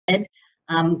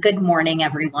Good morning,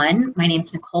 everyone. My name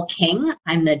is Nicole King.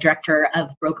 I'm the Director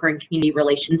of Broker and Community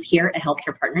Relations here at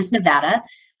Healthcare Partners Nevada.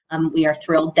 We are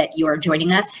thrilled that you are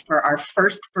joining us for our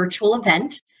first virtual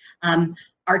event.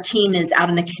 Our team is out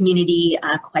in the community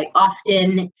quite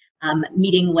often,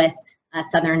 meeting with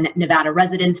Southern Nevada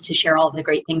residents to share all of the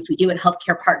great things we do at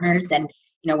Healthcare Partners. And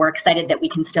we're excited that we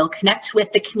can still connect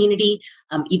with the community,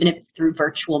 even if it's through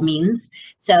virtual means.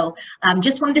 So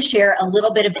just wanted to share a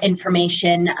little bit of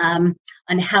information on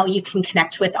how you can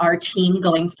connect with our team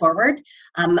going forward.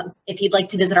 If you'd like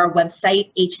to visit our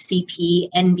website,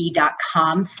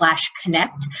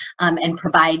 hcpnv.com/connect, and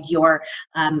provide your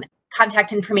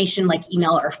contact information like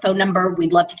email or phone number.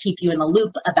 We'd love to keep you in the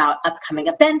loop about upcoming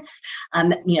events,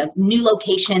 new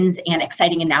locations and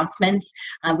exciting announcements.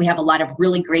 We have a lot of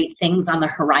really great things on the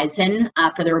horizon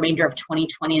for the remainder of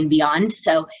 2020 and beyond.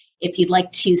 So if you'd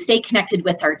like to stay connected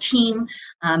with our team,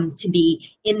 to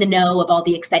be in the know of all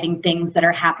the exciting things that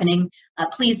are happening,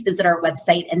 please visit our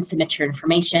website and submit your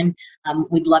information.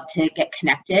 We'd love to get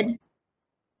connected.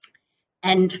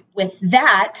 And with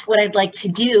that, what I'd like to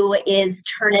do is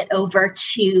turn it over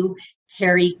to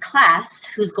Carrie Class,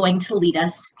 who's going to lead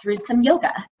us through some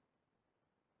yoga.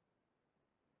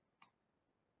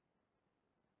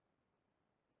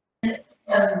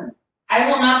 I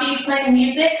will not be playing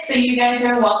music, so you guys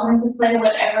are welcome to play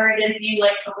whatever it is you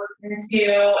like to listen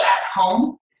to at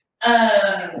home.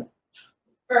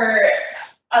 For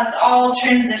us all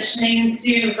transitioning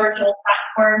to virtual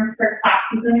platforms for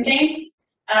classes and things,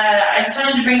 I just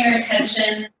wanted to bring your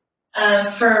attention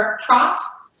for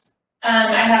props.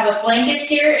 I have a blanket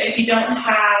here. If you don't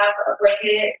have a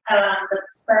blanket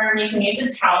that's firm, you can use a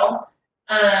towel.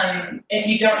 If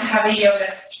you don't have a yoga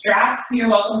strap, you're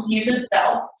welcome to use a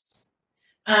belt.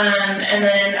 And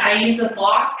then I use a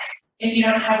block. If you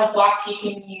don't have a block, you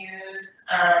can use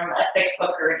a thick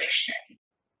book or a dictionary.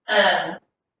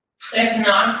 If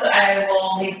not, I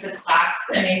will leave the class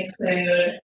and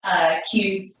include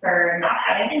cues for not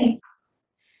having any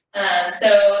class.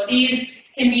 So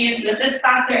these can be used with this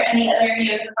class or any other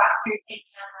yoga class you're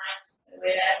taking online, just a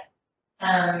way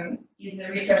to use the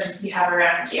resources you have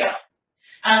around you.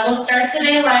 We'll start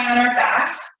today lying on our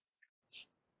backs.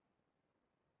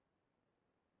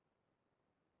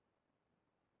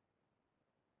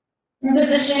 And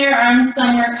position your arms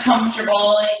somewhere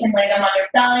comfortable. You can lay them on your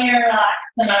belly or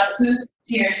relax them out to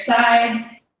your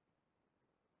sides.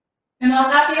 And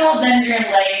I'll have you all bend your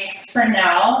legs for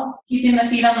now, keeping the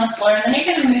feet on the floor. And then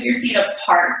you're going to move your feet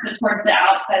apart, so towards the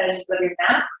outside edges of your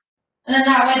mat. And then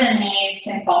that way the knees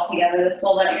can fall together. This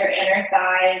will let your inner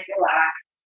thighs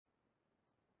relax.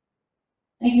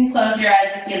 And you can close your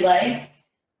eyes if you'd like.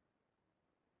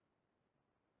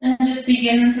 And just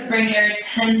begin to bring your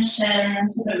attention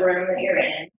to the room that you're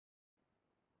in.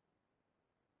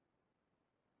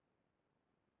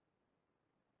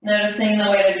 Noticing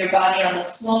the weight of your body on the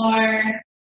floor.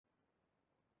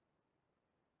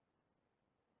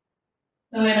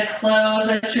 The way the clothes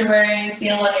that you're wearing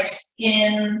feel on your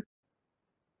skin.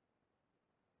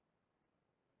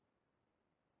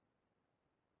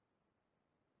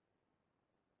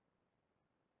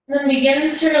 And then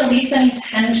begin to release any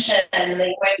tension that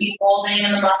you might be holding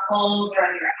in the muscles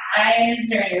around your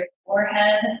eyes or in your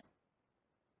forehead.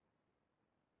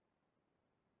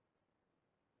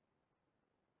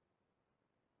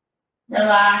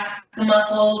 Relax the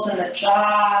muscles in the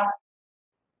jaw,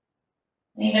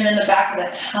 even in the back of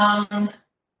the tongue.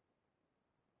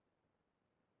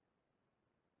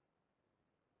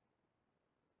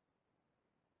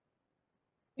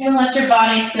 You're gonna let your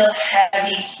body feel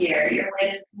heavy here. Your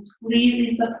weight is completely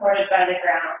supported by the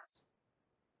ground.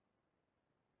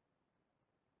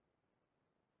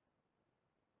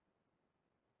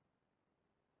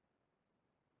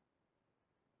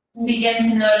 And begin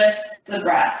to notice the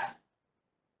breath.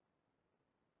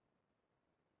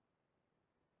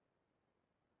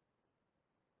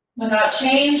 Without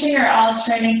changing or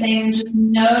altering anything, just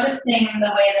noticing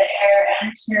the way the air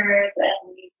enters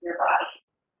and leaves your body.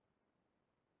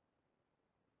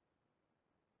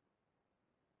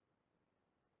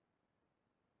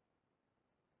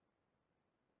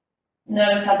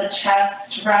 Notice how the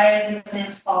chest rises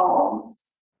and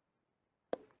falls.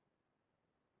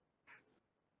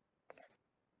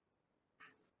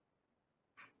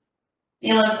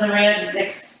 Feel as the ribs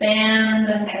expand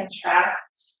and contract.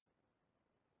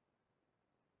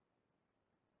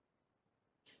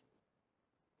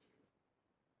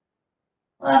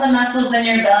 Allow the muscles in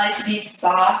your belly to be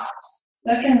soft,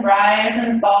 so it can rise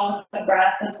and fall with the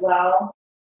breath as well.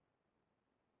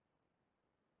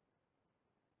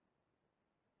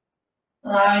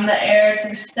 Allowing the air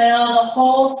to fill the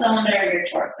whole cylinder of your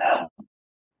torso.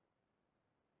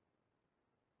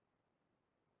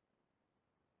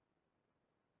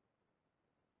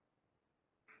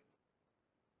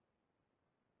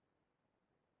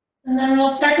 And then we'll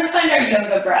start to find our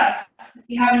yoga breath. If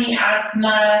you have any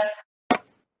asthma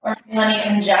or feel any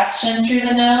congestion through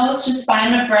the nose, just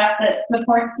find a breath that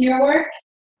supports your work.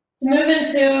 To move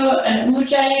into an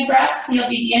ujjayi breath, you'll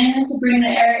begin to bring the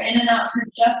air in and out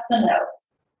through just the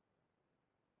nose.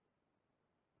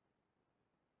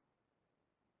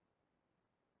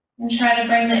 And try to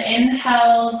bring the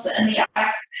inhales and the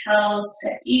exhales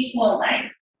to equal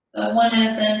length. So one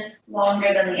isn't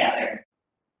longer than the other.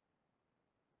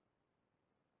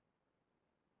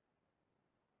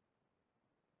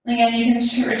 Again, you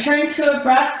can return to a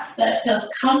breath that feels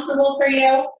comfortable for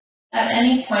you at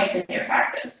any point in your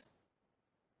practice.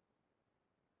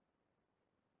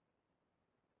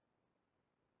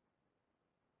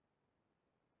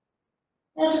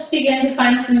 We'll just begin to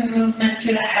find some movement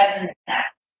through the head and neck.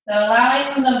 So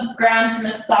allowing the ground to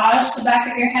massage the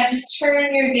back of your head, just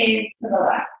turn your gaze to the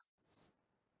left.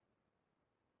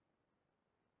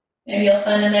 Maybe you'll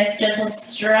find a nice gentle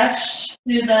stretch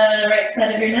through the right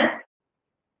side of your neck.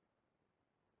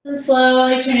 And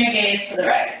slowly turn your gaze to the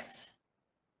right.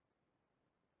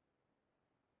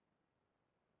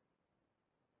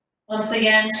 Once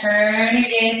again, turn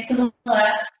your gaze to the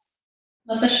left.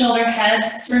 Let the shoulder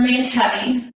heads remain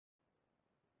heavy.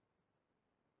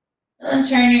 And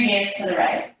turn your gaze to the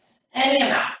right, any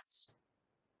amount.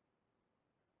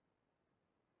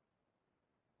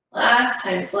 Last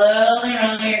time, slowly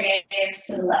roll your gaze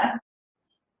to the left.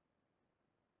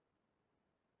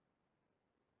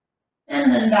 And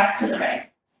then back to the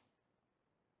right.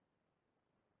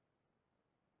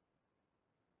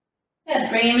 Good,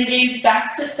 bringing the gaze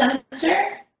back to center.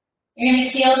 You're going to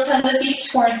heel the feet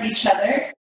towards each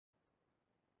other.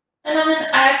 And on an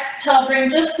exhale, bring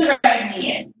just the right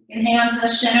knee in. You can hang on to the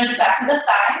shin or the back of the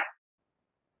thigh.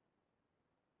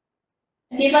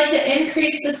 If you'd like to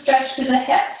increase the stretch through the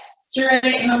hips,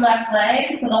 straighten the left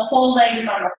leg so the whole leg is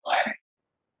on the floor.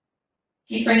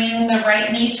 Keep bringing the right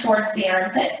knee towards the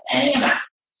armpits, any amount.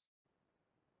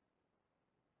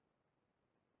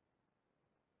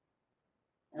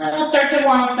 And then we'll start to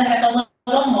warm up the hip a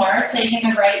little more, taking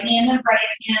the right knee in the right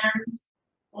hand,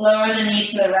 lower the knee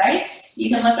to the right. You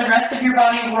can let the rest of your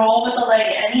body roll with the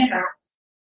leg any amount.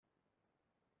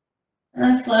 And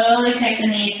then slowly take the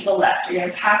knee to the left. You're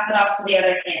going to pass it off to the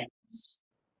other hand.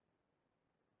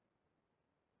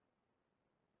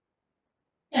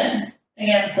 Good.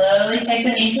 Again, slowly take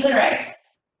the knee to the right.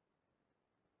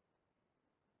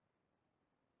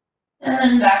 And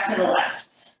then back to the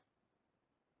left.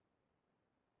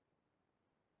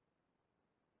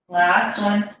 Last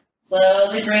one.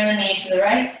 Slowly bring the knee to the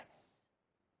right.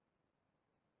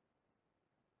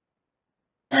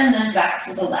 And then back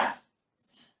to the left.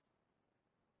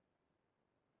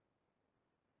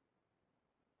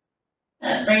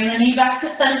 And bring the knee back to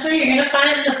center. You're going to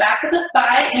find the back of the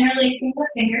thigh interlacing the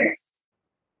fingers.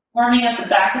 Warming up the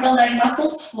back of the leg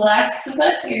muscles, flex the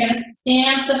foot. You're going to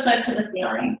stamp the foot to the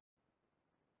ceiling.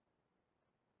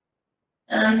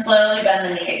 And then slowly bend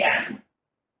the knee again.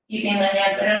 Keeping the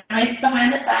hands interlaced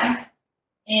behind the thigh.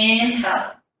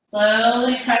 Inhale.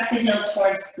 Slowly press the heel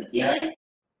towards the ceiling.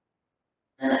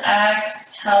 And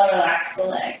exhale, relax the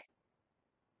leg.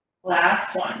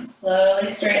 Last one. Slowly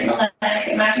straighten the leg.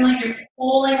 Imagine like you're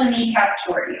pulling the kneecap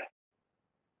toward you.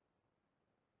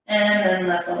 And then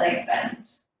let the leg bend.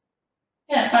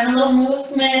 Yeah, find a little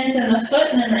movement in the foot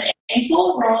and then the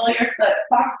ankle. Roll your foot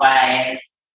clockwise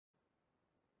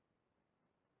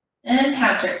and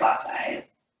counterclockwise.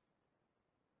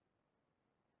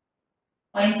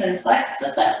 Point and flex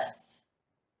the foot.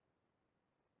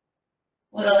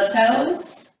 Wiggle the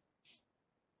toes.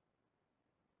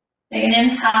 Take an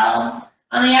inhale.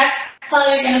 On the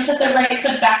exhale, you're going to put the right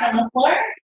foot back on the floor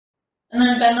and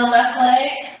then bend the left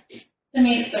leg to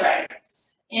meet the right.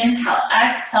 Inhale,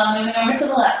 exhale, moving over to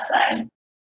the left side.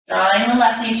 Drawing the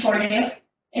left knee toward you.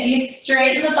 If you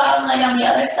straighten the bottom leg on the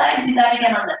other side, do that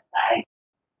again on this side.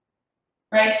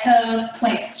 Right toes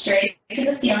point straight to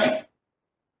the ceiling.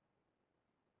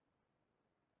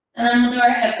 And then we'll do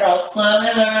our hip roll. Slowly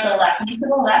lower the left knee to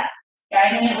the left,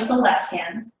 guiding it with the left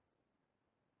hand.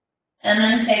 And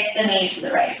then take the knee to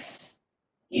the right.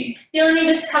 You feel any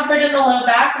discomfort in the low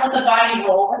back, let the body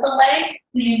roll with the leg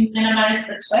so you minimize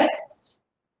the twist.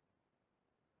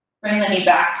 Bring the knee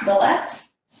back to the left.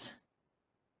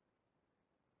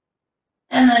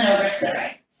 And then over to the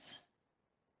right.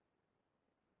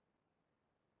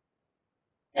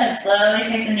 Good, slowly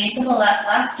take the knee to the left,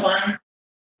 last one.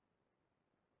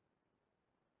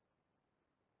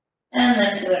 And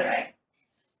then to the right.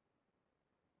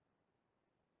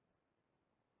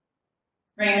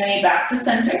 Bring the knee back to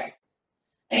center.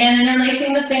 Again,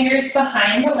 interlacing the fingers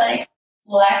behind the leg.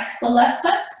 Flex the left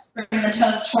foot, bring the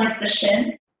toes towards the shin,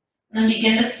 and then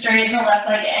begin to straighten the left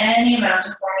leg any amount,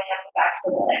 just warming up the backs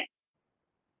of the legs.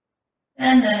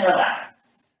 And then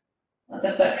relax. Let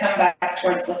the foot come back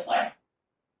towards the floor.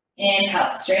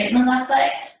 Inhale, straighten the left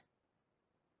leg.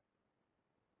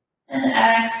 And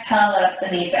exhale, let the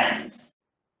knee bend.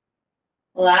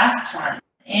 Last one.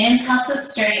 Inhale to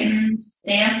straighten,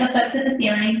 stamp the foot to the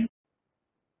ceiling.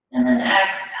 And then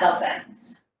exhale,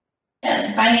 bends.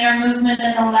 And finding our movement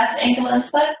in the left ankle and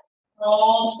foot,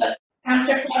 roll the foot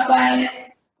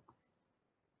counterclockwise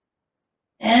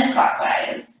and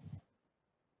clockwise.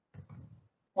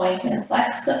 Point and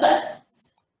flex the foot.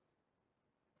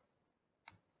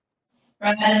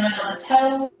 Spread in on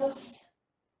the toes.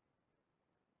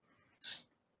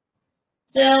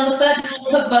 Still the foot,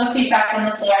 put both feet back on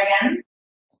the floor again.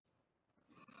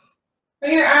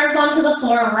 Bring your arms onto the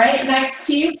floor right next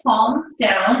to you, palms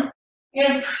down. You're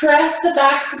going to press the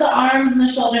backs of the arms and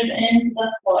the shoulders into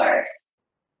the floors.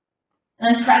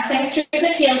 And then pressing through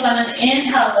the heels on an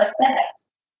inhale, lift the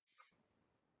hips.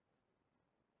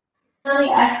 On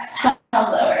the exhale,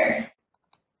 lower.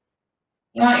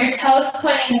 You want your toes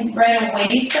pointing right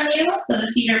away from you, so the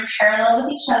feet are parallel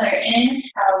with each other. Inhale,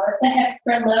 lift the hips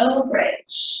for low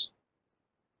bridge.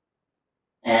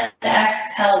 And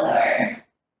exhale, lower.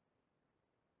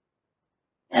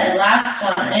 And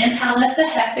last one, inhale, lift the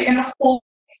hips. You're going to hold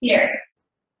here.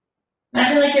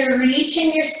 Imagine like you're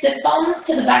reaching your sit bones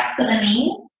to the backs of the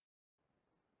knees.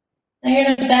 Then you're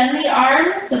going to bend the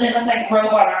arms so they look like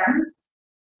robot arms.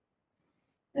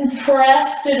 And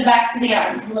press through the backs of the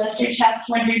arms. Lift your chest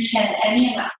towards your chin,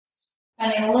 any amount.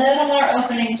 Finding a little more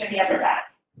opening through the upper back.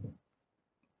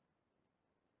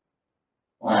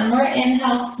 One more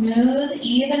inhale, smooth,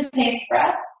 even pace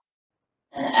breaths.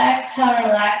 And exhale,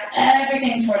 relax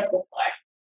everything towards the floor.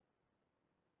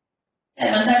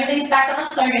 And once everything's back on the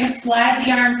floor, you're going to slide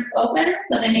the arms open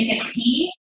so they make a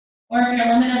T. Or if you're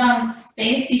limited on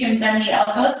space, you can bend the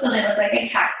elbows so they look like a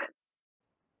cactus.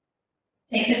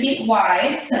 Take the feet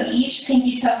wide, so each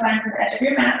pinky toe finds the edge of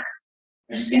your mat.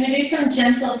 We're just going to do some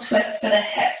gentle twists for the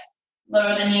hips.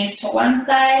 Lower the knees to one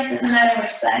side, doesn't matter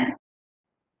which side.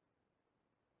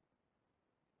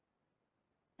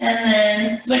 And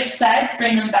then switch sides,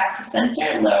 bring them back to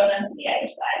center, lower them to the other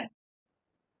side.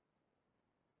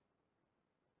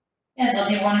 And we'll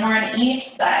do one more on each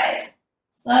side.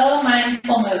 Slow,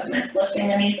 mindful movements, lifting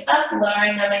the knees up,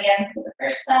 lowering them again to the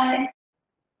first side.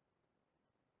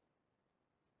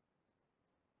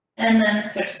 And then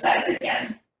switch sides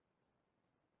again.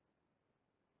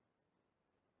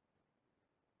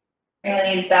 Bring the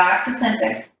knees back to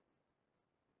center.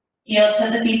 Heel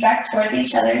to the feet back towards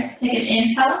each other. Take an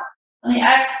inhale. On the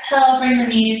exhale, bring the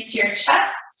knees to your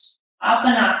chest.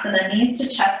 Apanasana, knees to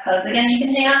chest pose. Again, you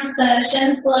can hang on to the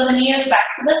shins below the knee or the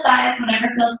backs of the thighs, whatever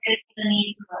feels good for the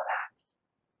knees and low back.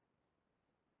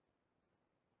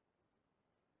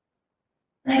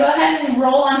 Then go ahead and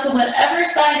roll onto whatever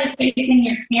side is facing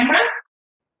your camera.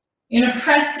 You're going to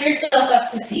press yourself up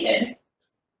to seated.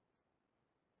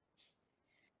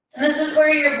 And this is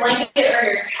where your blanket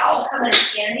or your towel come in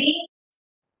handy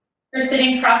for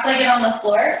sitting cross-legged on the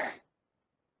floor.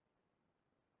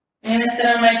 I'm going to sit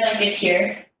on my blanket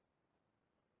here.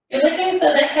 You're looking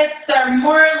so the hips are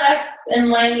more or less in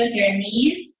line with your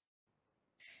knees.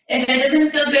 If it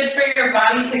doesn't feel good for your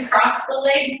body to cross the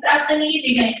legs at the knees,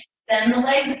 you can extend the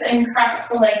legs and cross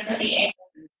the legs at the ankles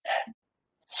instead.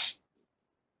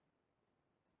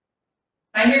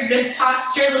 Find your good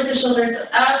posture, lift the shoulders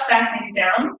up, back, and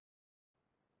down.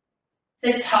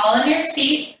 Sit tall in your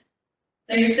seat,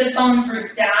 so your sit bones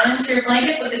root down into your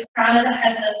blanket, but the crown of the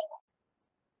head lifts up.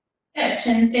 Good,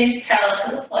 chin stays parallel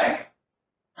to the floor.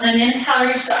 On an inhale,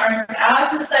 reach the arms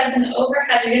out to the sides and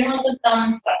overhead. You're going to let the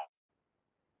thumbs tuck.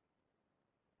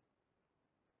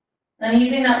 Then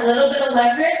using that little bit of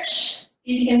leverage, see if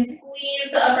you can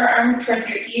squeeze the upper arms towards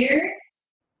your ears.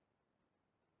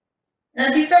 And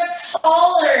as you grow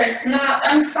taller, it's not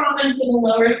uncommon for the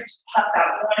lowers to puff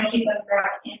out. We want to keep them drawn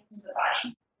into the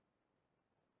body.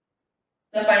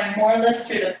 So find more lift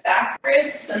through the back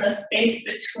ribs and the space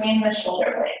between the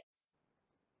shoulder blades.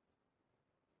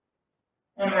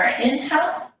 One more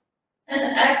inhale,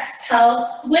 and exhale,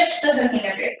 switch the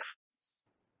hooking of your thumbs.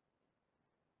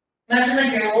 Imagine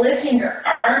like you're lifting your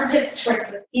armpits towards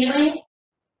the ceiling,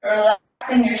 or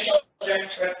relaxing your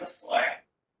shoulders towards the floor.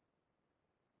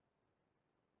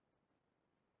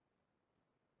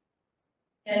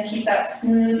 And keep that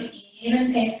smooth,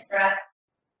 even pace breath.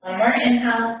 One more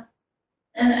inhale,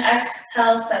 and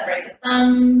exhale, separate the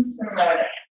thumbs and lower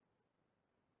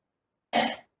the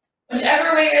hands.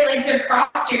 Whichever way way your legs are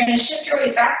crossed, you're going to shift your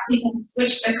weight back so you can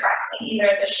switch the crossing,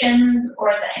 either the shins or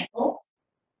the ankles.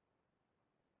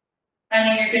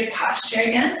 Finding your good posture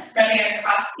again, spreading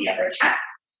across the upper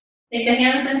chest. Take the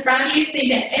hands in front of you so you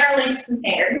can interlace the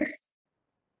fingers.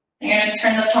 And you're going to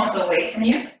turn the palms away from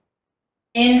you.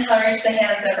 Inhale, reach the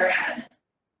hands overhead.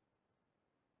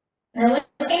 And we're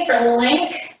looking for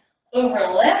length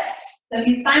over lift. So if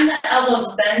you find the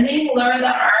elbows bending, lower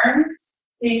the arms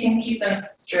so you can keep them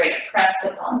straight. Press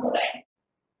the palms away.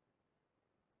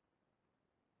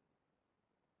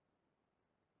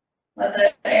 Let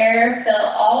the air fill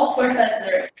all four sides of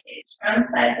the ribcage, front,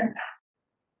 sides, and back.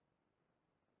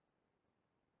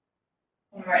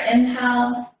 One more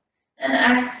inhale, and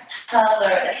exhale,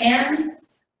 lower the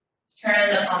hands.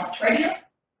 Turn the palms toward you.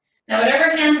 Now,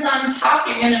 whatever hand's on top,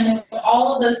 you're going to move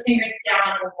all of those fingers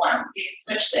down at once. So you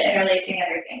switch the interlacing of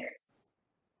your fingers.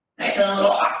 Might feel a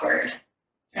little awkward.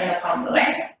 Turn the palms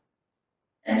away.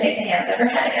 And take the hands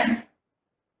overhead again.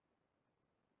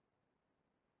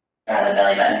 Draw the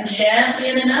belly button gently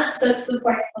in and up so it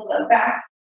supports the low back.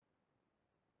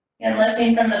 Again,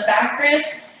 lifting from the back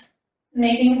ribs,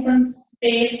 making some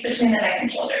space between the neck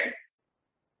and shoulders.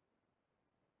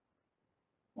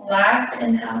 Last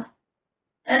inhale.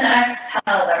 And exhale,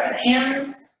 lower the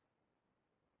hands.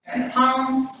 Turn the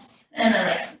palms, and then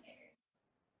lace the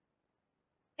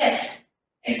fingers. Okay.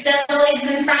 Extend the legs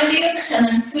in front of you, and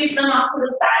then sweep them off to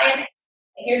the side.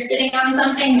 If you're sitting on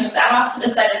something, move that off to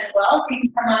the side as well, so you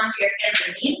can come onto your hands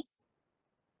and knees.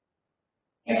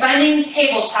 You're finding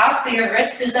tabletop, so your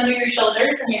wrist is under your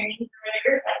shoulders and your knees are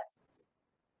under your hips.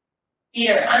 Feet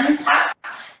are untucked,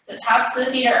 so tops of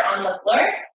the feet are on the floor.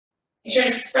 Make sure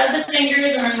to spread the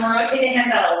fingers and then rotate the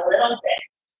hands out a little bit.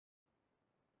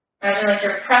 Imagine like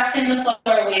you're pressing the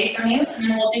floor away from you, and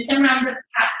then we'll do some rounds of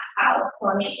cat-cow. So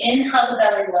on the inhale, the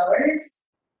belly lowers.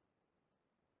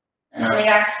 And on the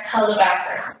exhale, the back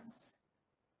rounds.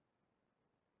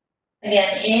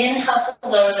 Again, inhale to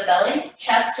lower the belly,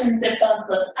 chest and sit bones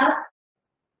lift up.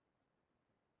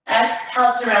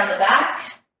 Exhale to round the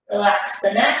back, relax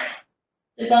the neck,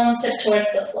 sit bones tip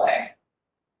towards the floor.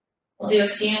 We'll do a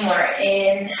few more.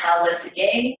 Inhale, lift the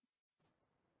gaze.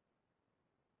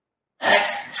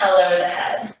 Exhale, lower the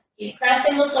head. Keep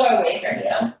pressing the floor away from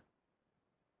you.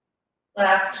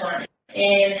 Last one.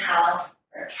 Inhale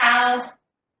for cow.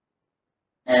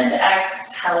 And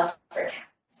exhale for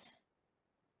cat.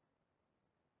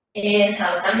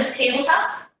 Inhale, come to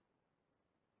tabletop.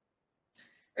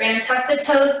 We're going to tuck the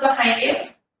toes behind you.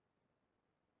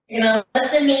 You're going to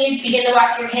lift the knees, begin to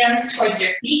walk your hands towards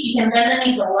your feet. You can bend the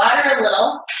knees a lot or a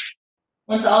little.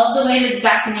 Once all of the weight is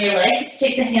back in your legs,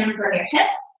 take the hands on your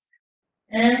hips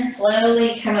and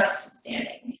slowly come up to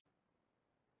standing.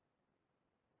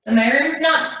 So my room's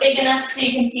not big enough so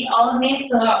you can see all of me,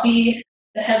 so I'll be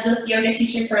the headless yoga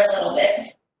teacher for a little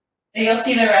bit, but you'll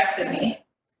see the rest of me.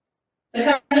 So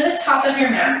come to the top of your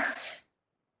mat.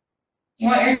 You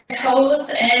want your toes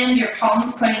and your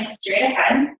palms pointing straight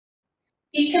ahead.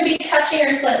 Feet can be touching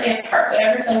or slightly apart,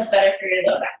 whatever feels better for your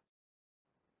low back.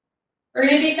 We're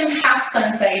going to do some half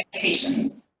sun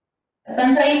salutations. A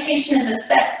sun salutation is a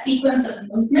set sequence of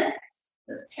movements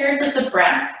that's paired with the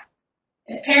breath.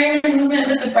 If pairing the movement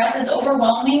with the breath is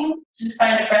overwhelming, just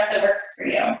find a breath that works for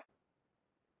you.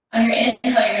 On your inhale,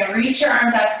 you're going to reach your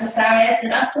arms out to the sides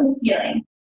and up to the ceiling.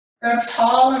 Grow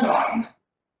tall and long.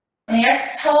 On the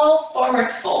exhale,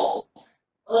 forward fold.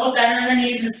 A little bend in the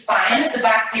knees is fine if the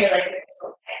backs of your legs are still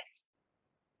tight.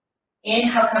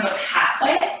 Inhale, come up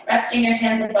halfway, resting your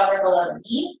hands above or below the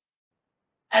knees.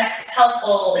 Exhale,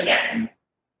 fold again.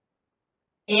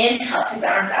 Inhale, take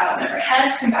the arms out and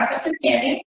overhead, come back up to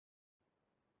standing.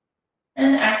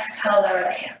 And exhale, lower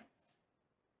the hands.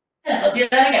 Good, we'll do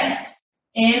that again.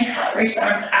 Inhale, reach the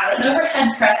arms out and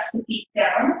overhead, press the feet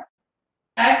down.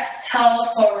 Exhale,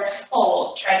 forward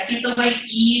fold. Try to keep the weight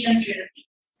even through the feet.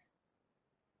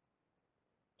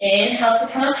 Inhale to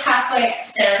come up halfway,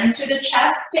 extend through the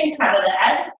chest in front of the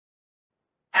head.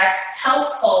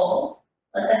 Exhale, fold,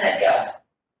 let the head go.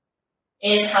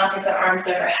 Inhale, take the arms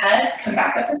overhead, come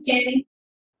back up to standing.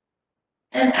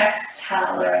 And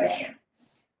exhale, lower the hands.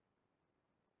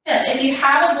 Good. If you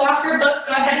have a blocker book,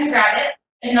 go ahead and grab it.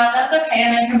 If not, that's okay.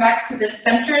 And then come back to the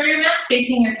center of your mat,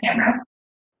 facing your camera.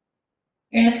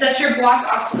 You're going to set your block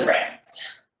off to the right.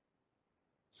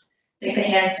 Take the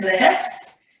hands to the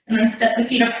hips, and then step the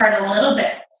feet apart a little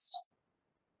bit.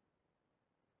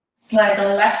 Slide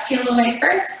the left heel away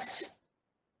first,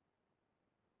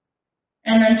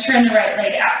 and then turn the right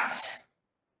leg out.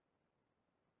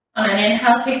 On an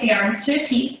inhale, take the arms to a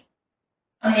T.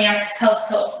 On the exhale,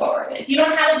 tilt forward. If you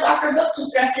don't have a blocker book,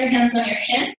 just rest your hands on your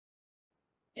shin.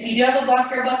 If you do have a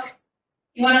blocker book,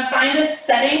 You want to find a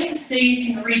setting so you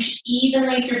can reach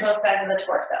evenly through both sides of the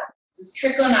torso. This is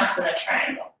Trikonasana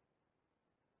triangle.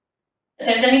 If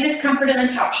there's any discomfort in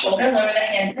the top shoulder, lower the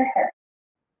hands to the head.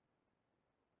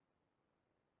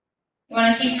 You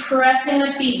want to keep pressing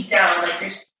the feet down like you're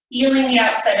sealing the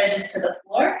outside edges to the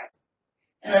floor,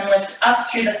 and then lift up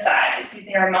through the thighs,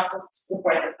 using our muscles to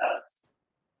support the pose.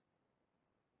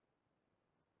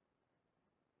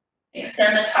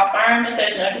 Extend the top arm if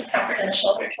there's no discomfort in the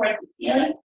shoulder towards the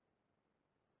ceiling.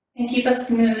 And keep a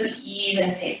smooth,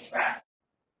 even-paced breath.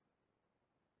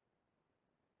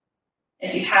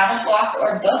 If you have a block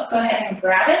or book, go ahead and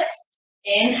grab it.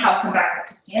 Inhale, come back up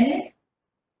to standing.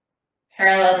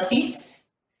 Parallel the feet.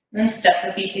 And then step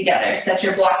the feet together. Set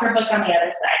your block or book on the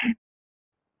other side.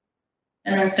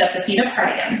 And then step the feet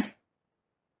apart again.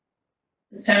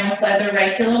 This time we'll slide the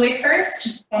right heel away first.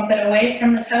 Just bump it away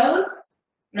from the toes.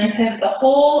 And then pivot the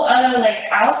whole other leg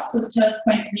out so the toes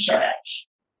point to the short edge.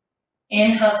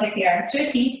 Inhale, take the arms to a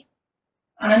T.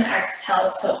 On an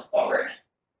exhale, tilt forward.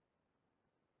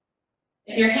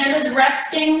 If your hand is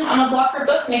resting on a block or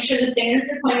book, make sure the fingers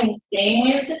are pointing the same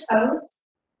way as the toes.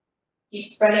 Keep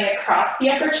spreading across the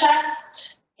upper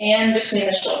chest and between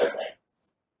the shoulder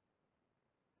blades.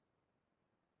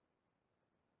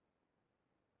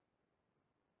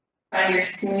 Find your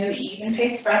smooth,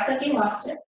 even-paced breath if you lost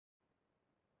it.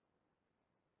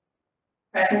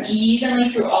 Pressing evenly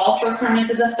through all four corners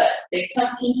of the foot. Big toe,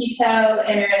 pinky toe,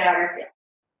 inner and outer heel.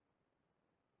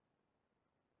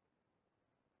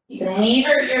 You can leave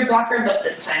your block or book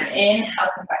this time. Inhale,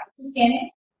 come back to standing.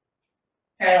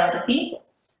 Parallel the feet.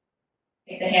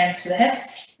 Take the hands to the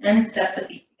hips and step the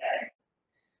feet together.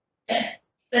 Good.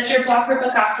 Set your block or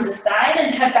book off to the side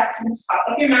and head back to the top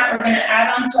of your mat. We're going to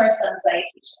add on to our sun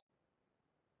salutation.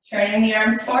 Turning the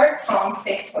arms forward, palms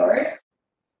face forward.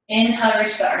 Inhale,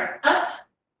 reach the arms up.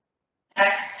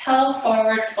 Exhale,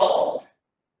 forward fold.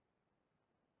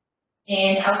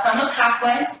 Inhale, come up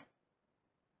halfway.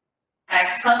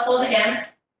 Exhale, fold again.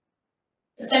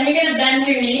 This time you're going to bend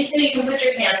your knees so you can put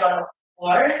your hands on the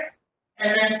floor.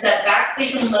 And then step back so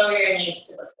you can lower your knees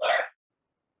to the floor.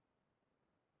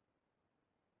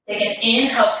 Take an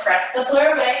inhale, press the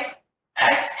floor away.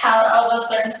 Exhale, elbows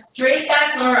bend straight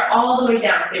back, lower all the way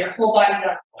down so your whole body's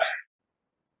on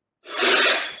the floor.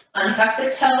 Untuck the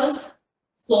toes.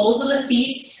 Soles of the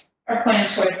feet are pointed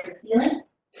towards the ceiling.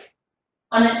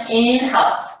 On an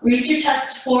inhale, reach your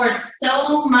chest forward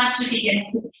so much it begins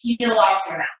to peel off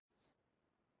your mat.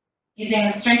 Using the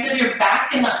strength of your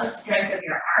back and not the strength of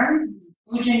your arms,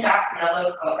 Bhujangasana,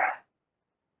 low cobra.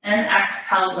 And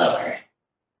exhale, lower.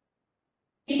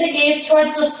 Keep the gaze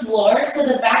towards the floor so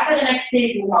the back of the neck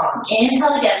stays long.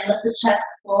 Inhale again, lift the chest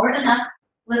forward and up.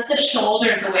 Lift the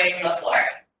shoulders away from the floor.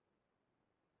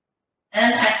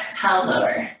 And exhale,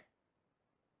 lower.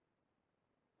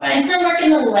 Find some work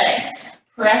in the legs.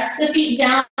 Press the feet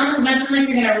down. Imagine like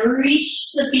you're going to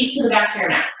reach the feet to the back of your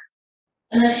mat.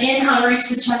 And then inhale, reach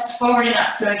the chest forward and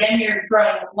up. So again, you're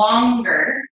growing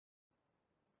longer.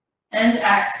 And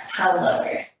exhale,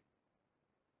 lower.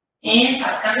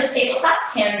 Inhale, come to tabletop,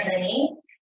 hands and knees.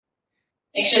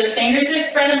 Make sure the fingers are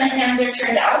spread and the hands are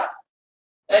turned out.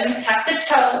 Go ahead and tap the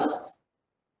toes.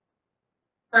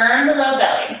 Firm the low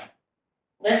belly.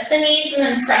 Lift the knees and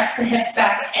then press the hips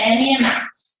back any amount.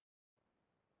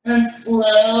 And then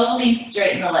slowly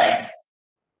straighten the legs.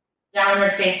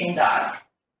 Downward facing dog.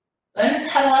 Go ahead and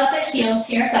pedal out the heels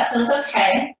here if that feels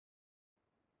okay.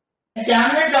 If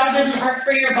downward dog doesn't work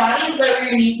for your body, lower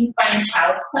your knees and find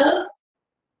child's pose.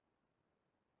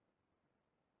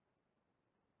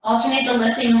 Alternate the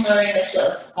lifting and lowering the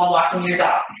heels while walking your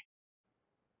dog.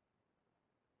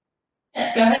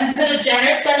 And go ahead and put a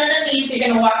generous bend in the knees. You're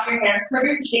going to walk your hands toward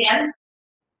your feet again.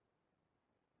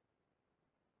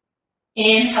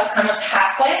 Inhale, come up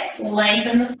halfway,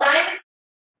 lengthen the spine.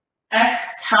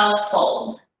 Exhale,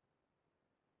 fold.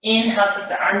 Inhale, take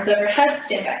the arms overhead,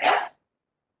 stand back up.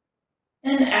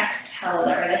 And exhale,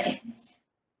 lower the hands.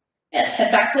 Good.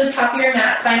 Head back to the top of your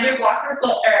mat, find your block or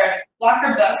book.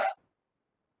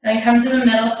 Then come to the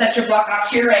middle, set your block off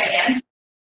to your right hand.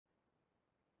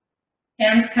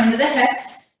 Hands come to the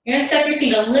hips. You're going to step your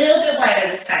feet a little bit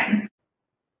wider this time.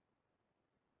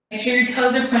 Make sure your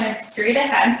toes are pointed straight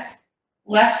ahead.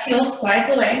 Left heel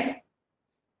slides away.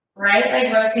 Right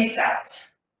leg rotates out.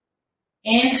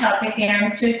 Inhale, take the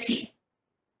arms to a T.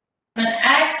 And then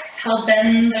exhale,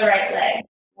 bend the right leg.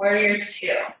 Warrior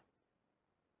two.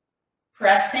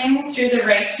 Pressing through the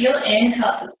right heel,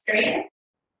 inhale to straighten.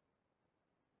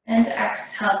 And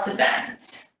exhale to bend.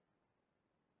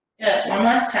 Good, one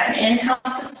last time. Inhale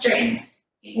to straighten.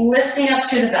 Keep lifting up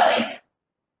through the belly.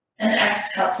 And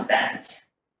exhale to bend.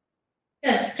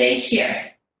 Good, stay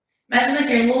here. Imagine like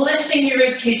you're lifting your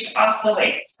rib cage off the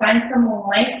waist. Find some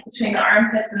length between the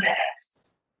armpits and the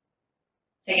hips.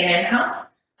 Take an inhale,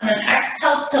 and then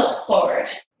exhale, tilt forward.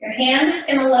 Your hand is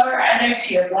gonna lower either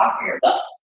to your block or your book.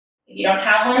 If you don't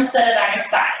have one, set it on your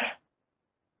thigh.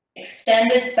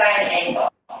 Extended side angle.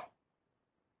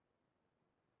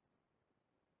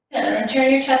 And then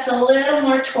turn your chest a little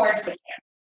more towards the camera.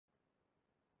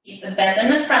 Keep the bend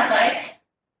in the front leg,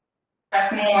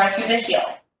 pressing more through the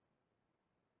heel.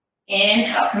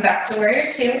 Inhale, come back to warrior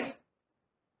two.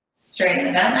 Straighten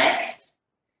the bent leg,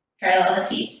 parallel the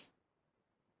feet.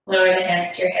 Lower the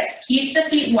hands to your hips. Keep the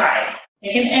feet wide.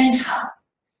 Take an inhale.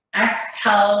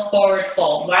 Exhale, forward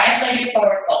fold. Wide-legged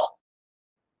forward fold.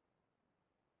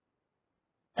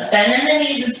 A bend in the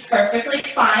knees is perfectly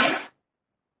fine.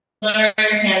 Lower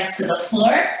your hands to the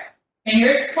floor.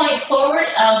 Fingers point forward,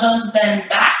 elbows bend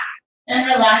back, and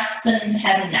relax the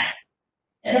head and neck.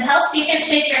 If it helps, you can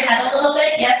shake your head a little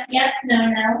bit. Yes, yes, no,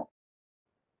 no.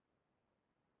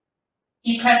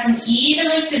 Keep pressing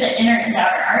evenly through the inner and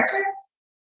outer arches.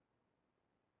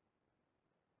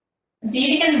 And see if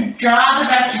you can draw the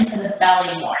breath into the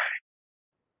belly more.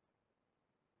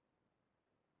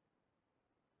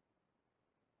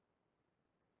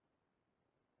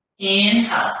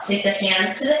 Inhale, take the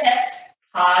hands to the hips,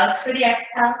 pause for the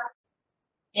exhale.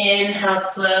 Inhale,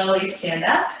 slowly stand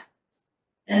up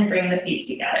and bring the feet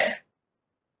together.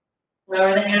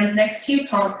 Lower the hands next to you,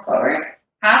 palms forward.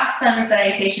 Half sun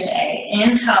salutation A.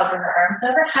 Inhale, bring the arms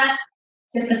overhead,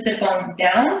 tip the sit bones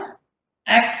down.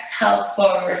 Exhale,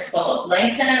 forward fold,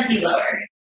 lengthen as you lower.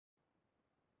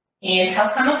 Inhale,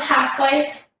 come up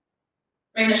halfway.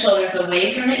 Bring the shoulders away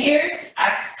from the ears.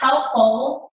 Exhale,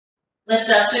 fold.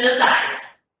 Lift up through the thighs.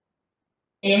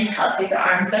 Inhale, take the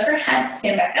arms overhead,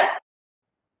 stand back up.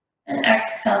 And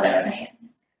exhale, lower the hands.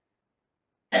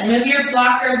 And move your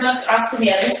block or book off to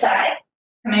the other side.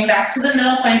 Coming back to the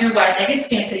middle, find your wide-legged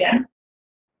stance again.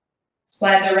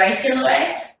 Slide the right heel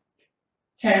away.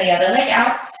 Turn the other leg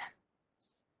out.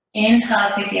 Inhale,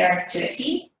 take the arms to a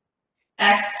T.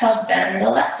 Exhale, bend the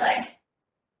left leg.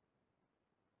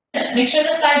 Make sure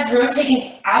the thighs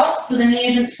rotating out so the knee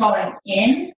isn't falling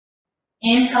in.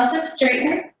 Inhale to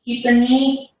straighten. Keep the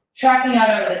knee tracking out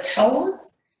over the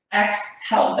toes.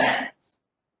 Exhale, bend.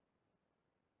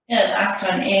 Good, last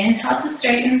one. Inhale to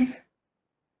straighten.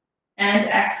 And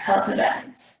exhale to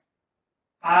bend.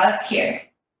 Pause here.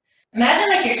 Imagine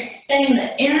like you're spinning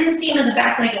the inseam of the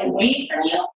back leg away from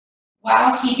you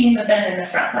while keeping the bend in the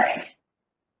front leg.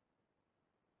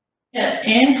 Good.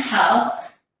 Inhale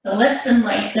to lift and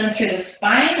lengthen through the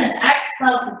spine, and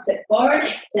exhale to tip forward,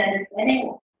 extended side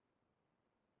angle.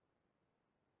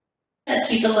 And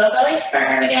keep the low belly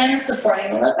firm again,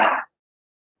 supporting the low back.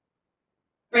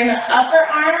 Bring the upper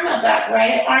arm of that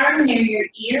right arm near your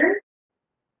ear,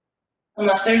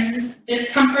 unless there's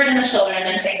discomfort in the shoulder, and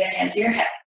then take the hand to your hip.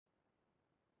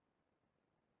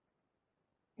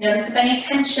 Notice if any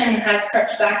tension has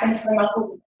crept back into the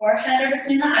muscles of the forehead or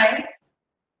between the eyes.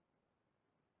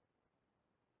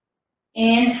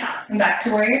 Inhale, come back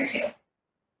to warrior two.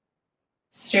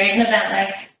 Straighten the bent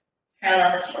leg,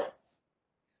 parallel the heels.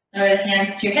 Lower the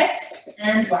hands to your hips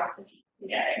and walk the feet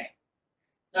together.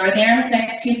 Lower the arms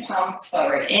next to you, palms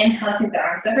forward. Inhale, take the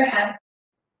arms overhead.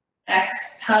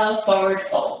 Exhale, forward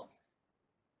fold.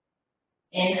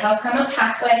 Inhale, come up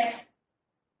halfway.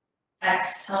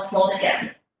 Exhale, fold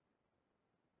again.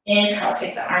 Inhale,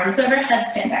 take the arms overhead,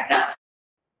 stand back up.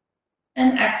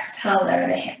 And exhale, lower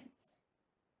the hands.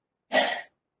 Good.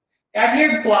 Grab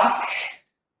your block,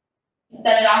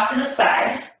 set it off to the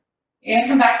side. You're going to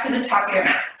come back to the top of your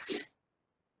mat.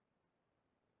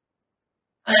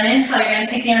 On an inhale, you're going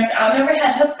to take the arms out and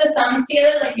overhead, hook the thumbs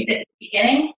together like you did at the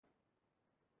beginning.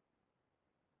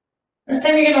 This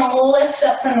time you're going to lift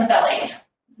up from the belly.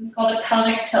 This is called a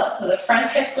pelvic tilt. So the front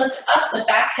hips lift up, the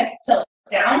back hips tilt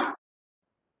down.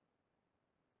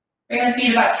 Bring the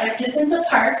feet about hip distance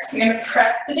apart. You're going to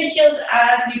press through the heels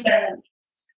as you bend the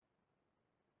knees.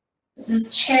 This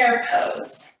is chair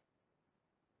pose.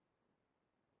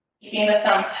 Keeping the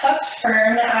thumbs hooked,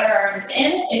 firm the outer arms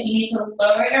in. If you need to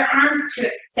lower your arms to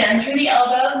extend through the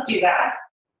elbows, do that.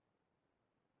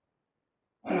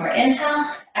 One more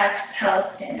inhale, exhale,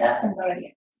 stand up and lower the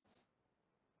arms.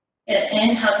 Good.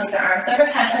 Inhale, take the arms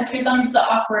overhead, hook your thumbs the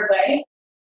awkward way.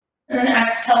 And then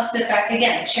exhale, sit back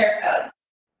again, chair pose.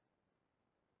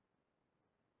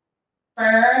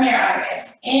 Firm your outer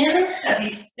hips in as you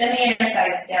spin the inner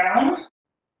thighs down.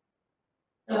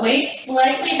 The weight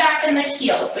slightly back in the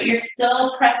heels, but you're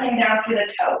still pressing down through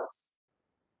the toes.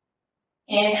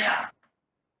 Inhale.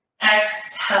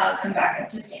 Exhale, come back up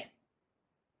to stand.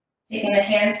 Taking the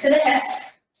hands to the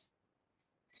hips.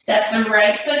 Step the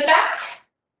right foot back.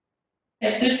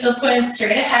 Hips are still pointed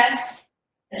straight ahead.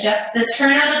 Adjust the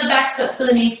turn out of the back foot so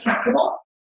the knee's comfortable.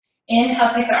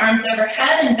 Inhale, take the arms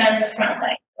overhead and bend the front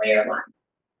leg. Warrior one.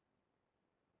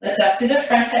 Lift up through the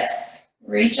front hips.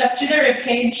 Reach up through the rib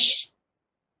cage.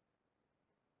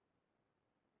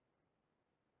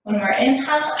 One more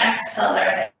inhale, exhale,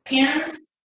 lower the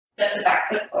hands. Step the back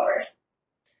foot forward.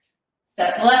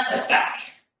 Step the left foot back.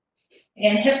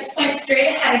 Again, hips point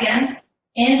straight ahead again.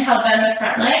 Inhale, bend the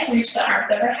front leg, reach the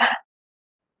arms overhead.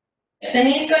 If the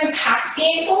knee's going past the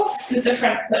ankle, scoot the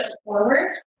front foot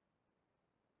forward.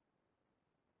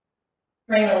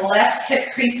 Bring the left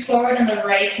hip crease forward and the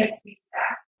right hip crease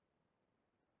back.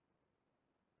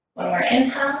 One more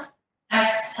inhale,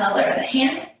 exhale, lower the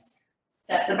hands,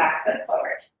 step the back foot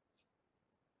forward.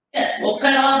 Good, we'll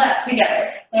put all that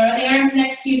together. Lower the arms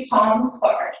next to you, palms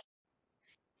forward.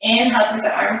 Inhale, take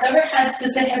the arms overhead,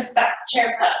 sit the hips back,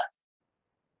 chair pose.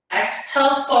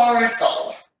 Exhale, forward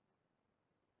fold.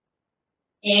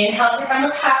 Inhale to come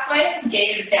up halfway,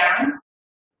 gaze down.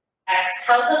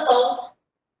 Exhale to fold.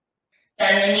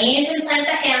 Bend the knees and plant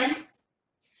the hands.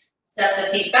 Step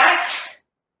the feet back.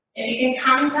 If you can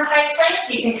come to high plank,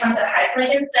 you can come to high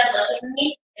plank instead, lifting the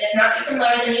knees. If not, you can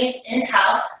lower the knees.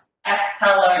 Inhale,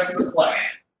 exhale, lower to the floor.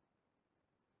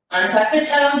 Untuck the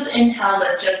toes, inhale,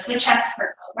 lift just the chest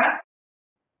for cobra.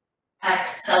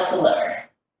 Exhale to lower.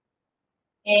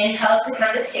 Inhale to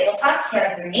come to tabletop,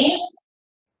 hands and knees.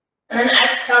 And then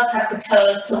exhale, tuck the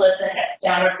toes to lift the hips,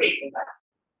 downward facing dog.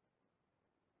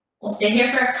 We'll stay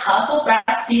here for a couple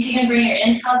breaths. See if you can bring your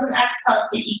inhales and exhales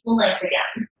to equal length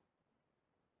again.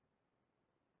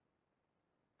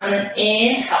 And then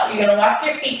inhale, you're gonna walk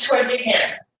your feet towards your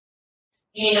hands.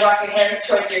 You need to walk your hands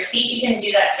towards your feet. You can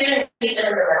do that too and keep it in the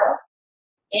middle.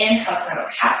 Inhale, come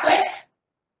up halfway.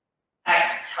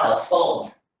 Exhale,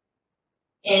 fold.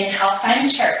 Inhale,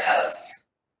 find chair pose.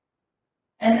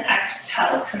 And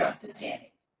exhale, come up to standing.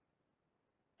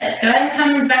 And go ahead and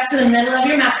come back to the middle of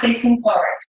your mat facing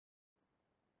forward.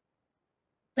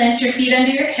 Plant your feet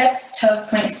under your hips, toes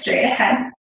point straight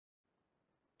ahead.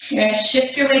 You're going to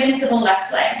shift your weight into the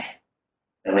left leg.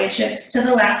 The weight shifts to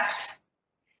the left.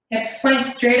 Hips point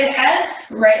straight ahead,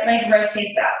 right leg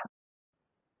rotates out.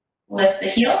 Lift the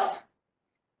heel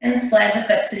and slide the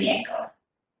foot to the ankle.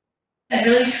 And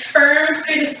really firm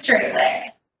through the straight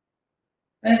leg.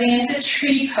 Moving into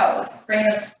tree pose. Bring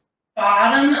the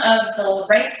bottom of the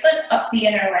right foot up the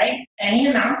inner leg, any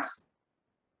amount.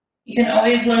 You can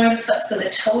always lower the foot so the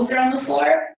toes are on the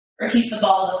floor, or keep the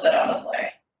ball of the foot on the floor.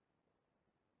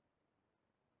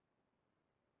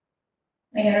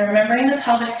 Again, remembering the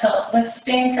pelvic tilt,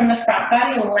 lifting from the front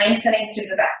body, lengthening through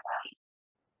the back body.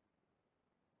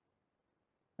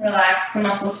 Relax the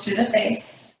muscles through the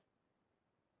face.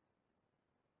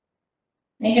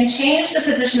 And you can change the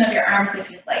position of your arms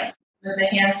if you'd like. Move the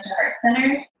hands to heart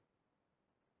center,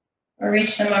 or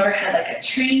reach them overhead like a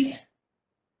tree.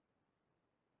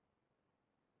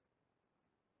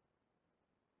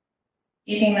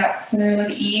 Keeping that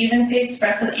smooth, even paced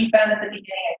breath that you found at the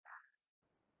beginning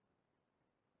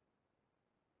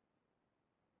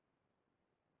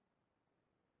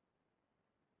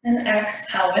of class. And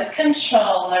exhale with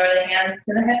control. Lower the hands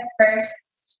to the hips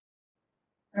first.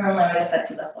 And then lower the foot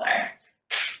to the floor.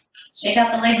 Shake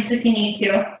out the legs if you need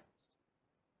to.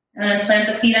 And then plant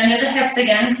the feet under the hips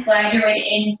again. Slide your weight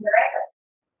into the right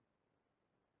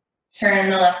foot. Turn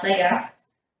the left leg out.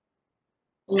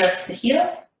 Lift the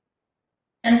heel.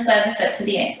 And slide the foot to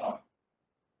the ankle.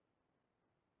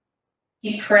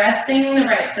 Keep pressing the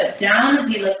right foot down as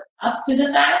you lift up through the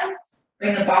thighs.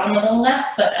 Bring the bottom of the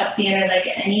left foot up the inner leg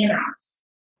any amount.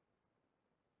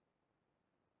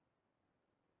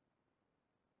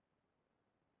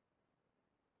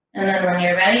 And then when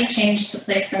you're ready, change the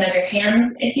placement of your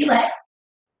hands if you like.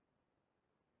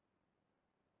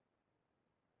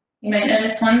 You might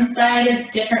notice one side is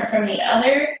different from the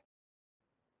other.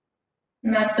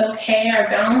 And that's okay. Our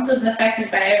balance is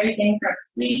affected by everything from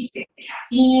sleep to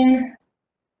caffeine,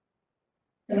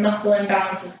 to muscle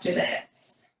imbalances through the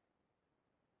hips.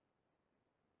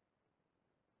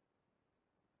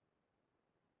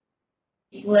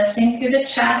 Keep lifting through the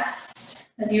chest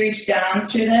as you reach down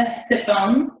through the sit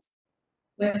bones.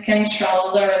 With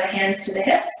control, lower the hands to the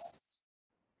hips,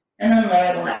 and then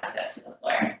lower the left foot to the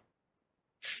floor.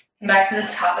 Come back to the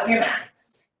top of your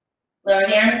mats. Lower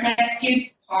the arms next to you.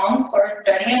 Palms forward,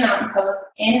 starting in mountain pose.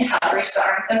 Inhale, reach the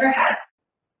arms overhead.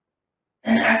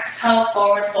 And exhale,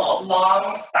 forward fold,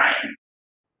 long spine.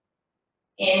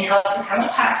 Inhale to come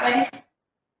up halfway.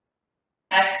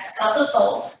 Exhale to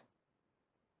fold.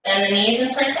 Bend the knees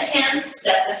and plant the hands.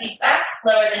 Step the feet back,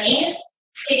 lower the knees.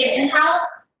 Take an inhale,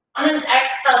 On an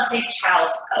exhale, take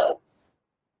child's pose.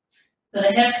 So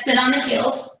the hips sit on the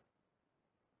heels.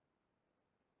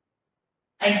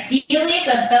 Ideally,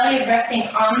 the belly is resting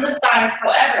on the thighs.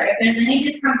 However, if there's any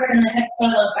discomfort in the hips or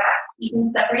low back, you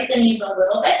can separate the knees a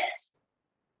little bit.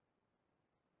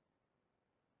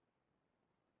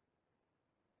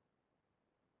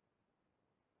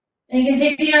 And you can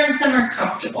take the arms somewhere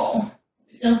comfortable.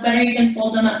 If it feels better, you can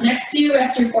fold them up next to you,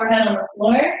 rest your forehead on the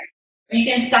floor, or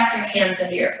you can stack your hands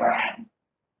under your forehead.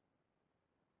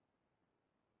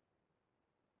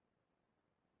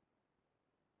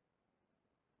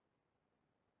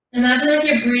 Imagine like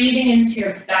you're breathing into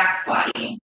your back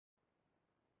body.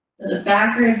 So the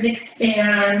back ribs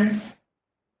expand,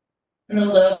 and the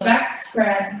low back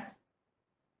spreads.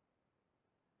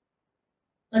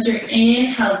 Let your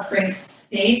inhales bring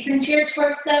space into your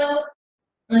torso.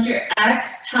 Let your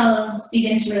exhales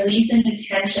begin to release any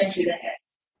tension through the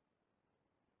hips.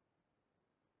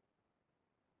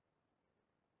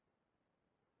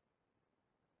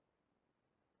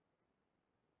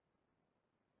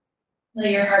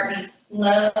 Let your heartbeat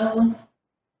slow.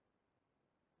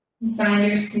 And find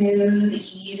your smooth,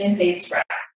 even face breath.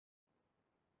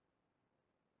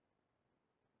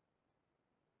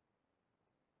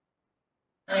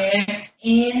 On your next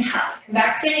inhale, come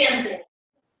back to hands and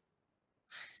knees.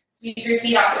 Sweep your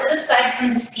feet off to the side,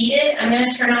 come to seated. I'm going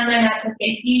to turn on my mat to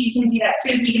face you. You can do that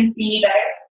too if you can see me better.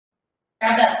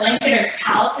 Grab that blanket or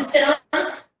towel to sit on,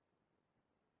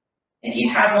 if you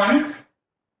have one.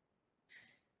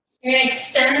 You're going to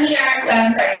extend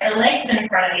the legs in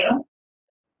front of you.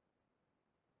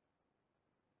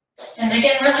 And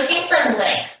again, we're looking for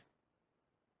length.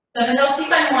 So if it helps you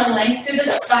find more length through the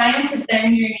spine to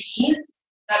bend your knees,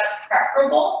 that's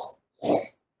preferable. On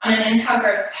an inhale,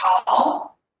 grow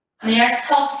tall. On the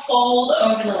exhale, fold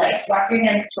over the legs. Walk your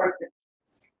hands towards the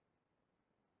knees.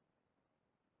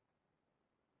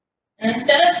 And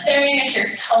instead of staring at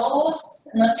your toes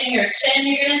and lifting your chin,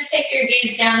 you're going to take your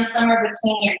gaze down somewhere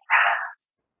between your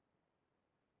calves.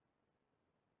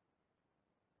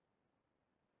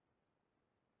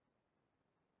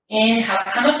 Inhale,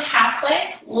 come up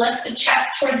halfway, lift the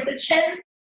chest towards the chin,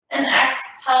 and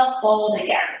exhale, fold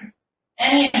again.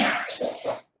 Any amount.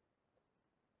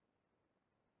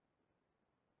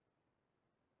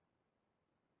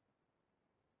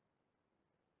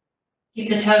 Keep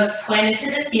the toes pointed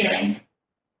to the ceiling.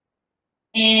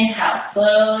 Inhale,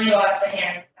 slowly walk the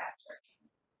hands back toward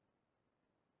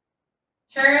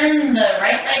you. Turn the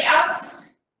right leg out,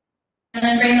 and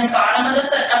then bring the bottom of the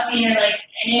foot up in your leg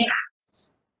any amount.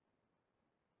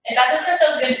 If that doesn't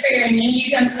feel good for your knee,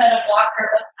 you can put a blocker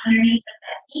up underneath the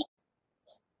knee.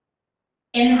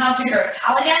 Inhale to grow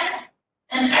tall again,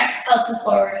 and exhale to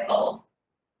forward fold.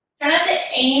 Try not to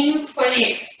aim for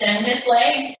the extended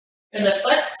leg or the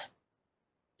foot.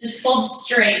 Just fold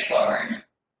straight forward.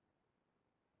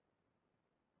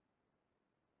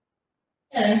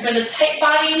 And for the tight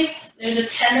bodies, there's a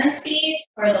tendency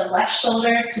for the left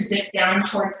shoulder to dip down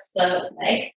towards the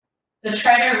leg. So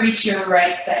try to reach your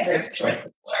right side ribs towards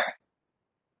the floor.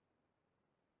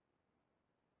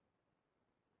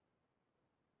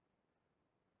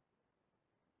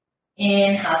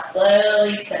 Inhale,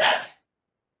 slowly sit up.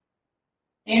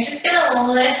 And you're just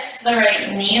gonna lift the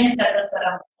right knee and set the foot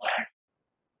on the floor.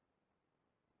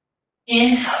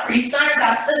 Inhale, reach the arms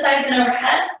out to the sides and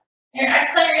overhead. Your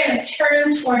exhale, you're gonna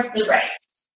turn towards the right.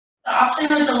 The option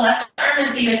with the left arm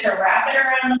is either to wrap it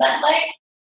around the bent leg,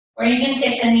 or you can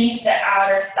take the knee to the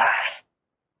outer thigh.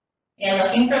 Again,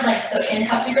 looking for length, so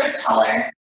inhale to grow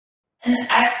taller, and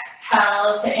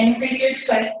exhale to increase your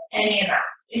twist any amount.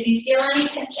 If you feel any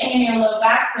pinching in your low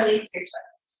back, release your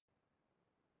twist.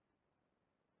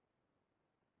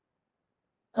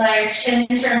 Allow your chin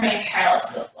to remain parallel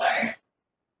to the floor.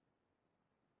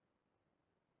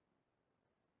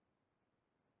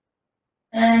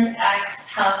 And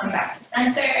exhale, come back to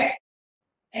center.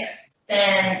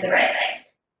 Extend the right leg.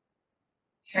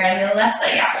 Turn the left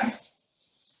leg out.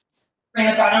 Bring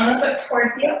the bottom of the foot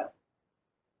towards you.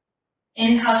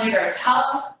 Inhale to grow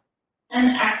tall,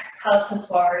 and exhale to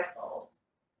forward fold.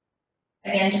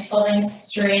 Again, just folding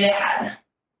straight ahead.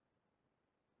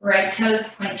 Right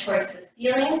toes point towards the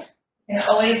ceiling. You can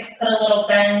always put a little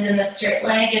bend in the straight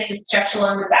leg if the stretch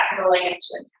along the back of the leg is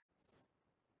too intense.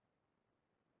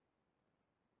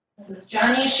 This is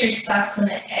Jani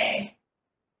Shirsasana A.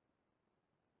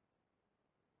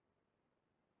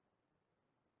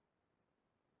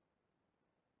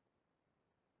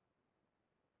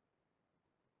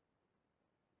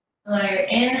 Allow your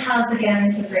inhales again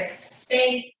to bring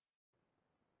space,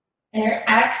 and your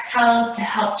exhales to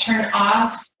help turn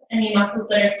off any muscles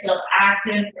that are still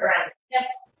active around the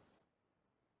hips.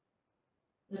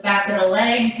 The back of the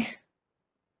leg.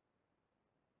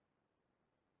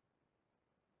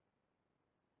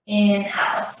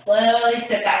 Inhale, slowly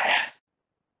sit back up.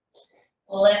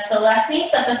 Lift the left knee,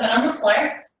 set the foot on the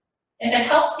floor. If it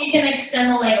helps, you can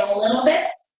extend the leg a little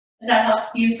bit. That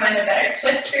helps you find a better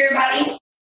twist for your body.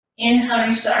 Inhale,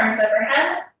 reach the arms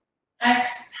overhead.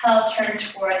 Exhale, turn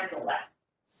towards the left.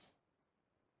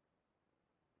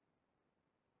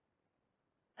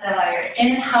 Allow your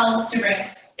inhales to bring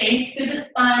space through the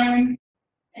spine,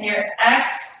 and your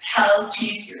exhales to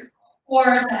use your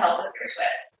core to help with your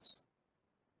twist.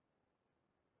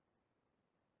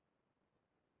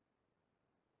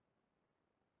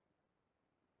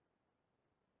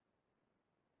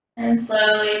 And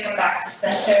slowly come back to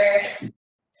center.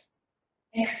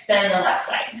 Extend the left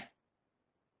side.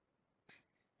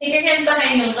 Take your hands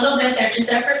behind you a little bit, they're just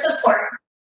there for support.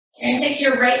 You're gonna take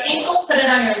your right ankle, put it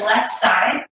on your left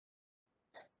thigh.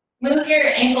 Move your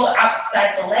ankle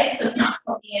outside the leg so it's not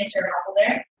poking into your muscle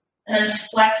there. And then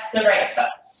flex the right foot.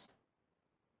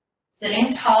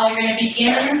 Sitting tall, you're gonna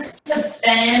begin to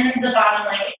bend the bottom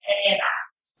leg any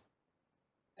amount.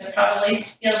 You'll probably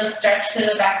feel the stretch through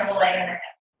the back of the leg and the hip.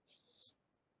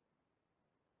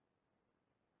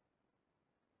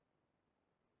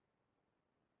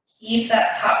 Keep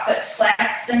that top foot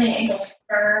flexed and the ankle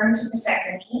firm to protect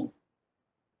your knee.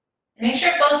 And make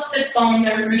sure both sit bones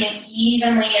are rooting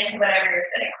evenly into whatever you're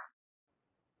sitting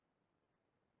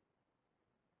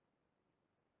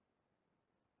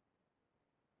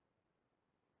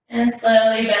on. And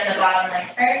slowly bend the bottom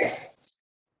leg first,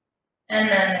 and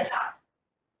then the top.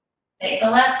 Take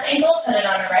the left ankle, put it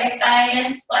on the right thigh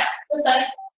again, flex the foot,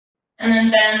 and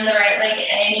then bend the right leg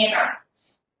any amount.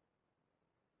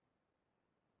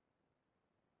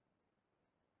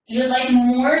 You would like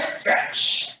more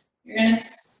stretch. You're going to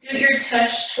scoot your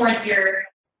tush towards your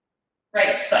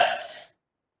right foot.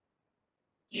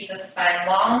 Keep the spine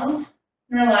long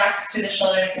and relax through the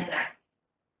shoulders and neck.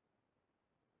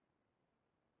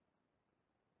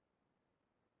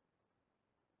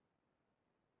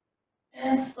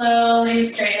 And slowly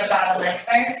straighten the bottom leg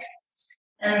first,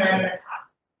 and then the top.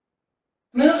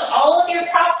 Move all of your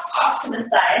props off to the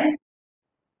side.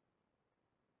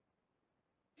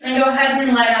 And go ahead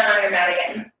and lie down on your mat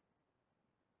again.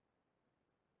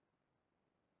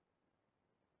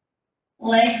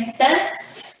 Legs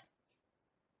bent.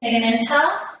 Take an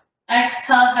inhale.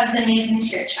 Exhale, hug the knees into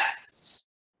your chest.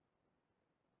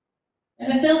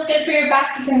 If it feels good for your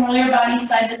back, you can roll your body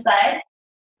side to side.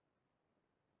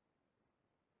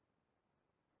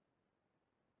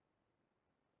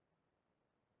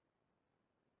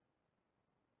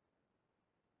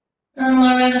 And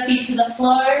lower the feet to the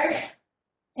floor.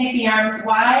 Take the arms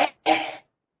wide.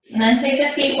 And then take the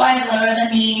feet wide, lower the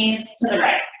knees to the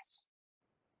right.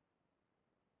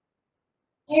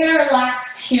 You're going to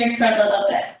relax here for a little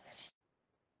bit.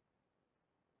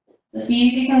 So see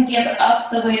if you can give up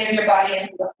the weight of your body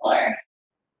into the floor.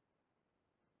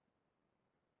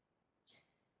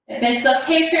 If it's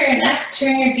okay for your neck,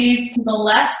 turn your gaze to the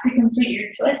left to complete your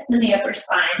twist in the upper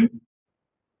spine.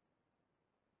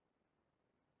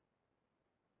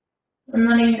 And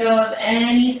letting go of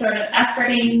any sort of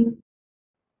efforting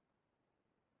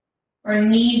or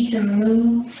need to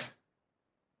move.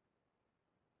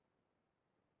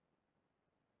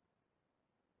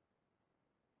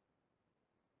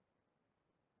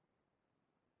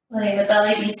 Letting the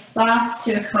belly be soft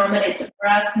to accommodate the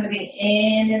breath moving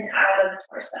in and out of the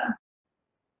torso.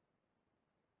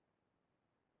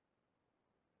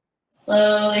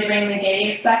 Slowly bring the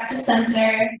gaze back to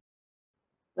center.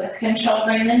 With control,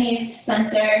 bring the knees to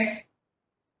center.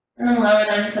 And then lower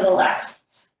them to the left.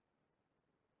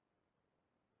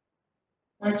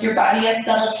 Once your body has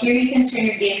settled here, you can turn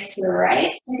your gaze to the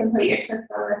right to complete your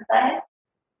twist on this side.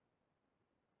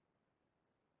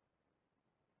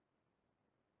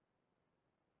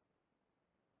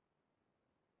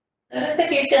 Notice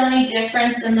if you feel any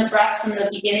difference in the breath from the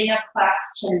beginning of class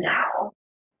to now.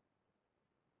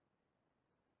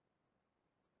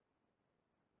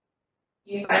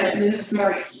 You find it moves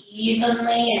more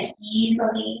evenly and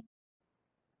easily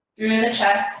through the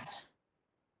chest.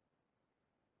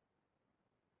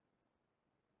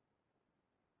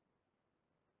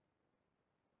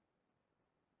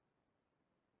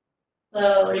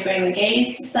 Slowly bring the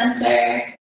gaze to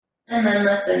center, and then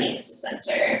lift the knees to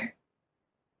center.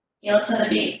 Heel to the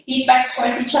feet back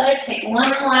towards each other. Take one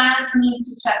last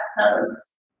knees to chest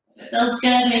pose. If it feels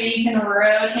good, maybe you can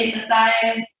rotate the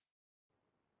thighs.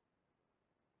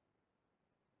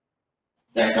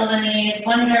 Circle the knees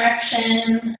one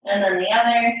direction, and then the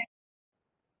other.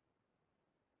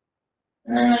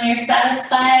 And then when you're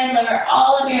satisfied, lower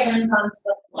all of your limbs onto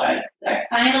the floor. This is our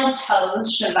final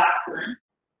pose, Shavasana.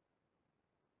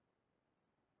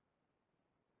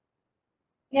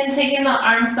 Again, taking the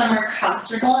arms somewhere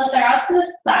comfortable. If they're out to the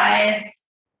sides,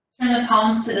 turn the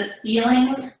palms to the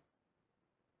ceiling.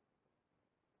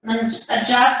 And then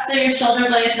adjust so your shoulder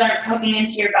blades aren't poking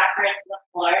into your back or into the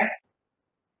floor.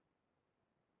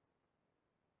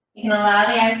 You can allow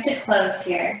the eyes to close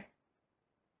here.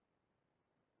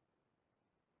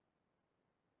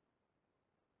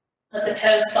 Let the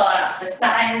toes fall out to the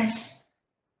sides.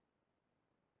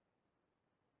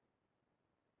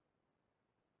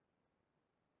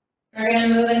 We're going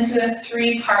to move into a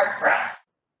 3-part breath.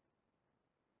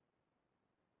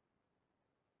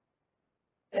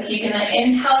 So keeping the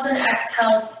inhales and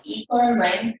exhales equal in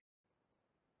length.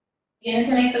 Begin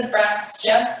to make the breaths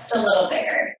just a little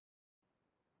bigger.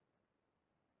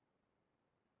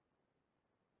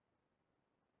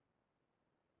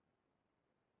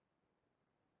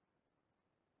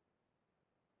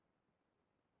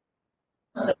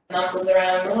 Let the muscles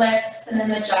around the lips and in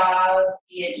the jaw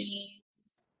be at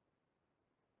ease.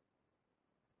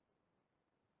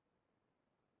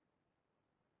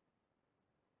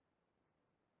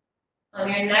 On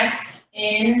your next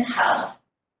inhale,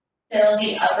 fill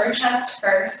the upper chest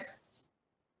first,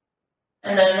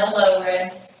 and then the low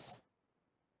ribs,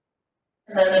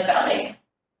 and then the belly.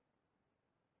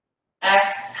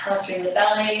 Exhale through the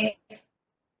belly,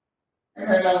 and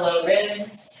then the low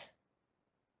ribs,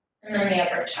 and then the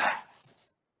upper chest.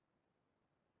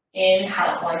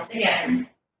 Inhale once again,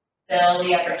 fill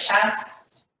the upper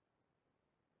chest,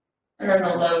 and then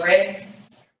the low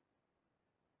ribs,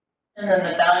 and then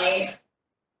the belly.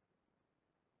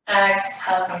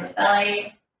 Exhale from the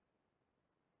belly,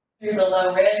 through the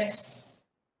low ribs,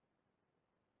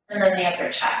 and then the upper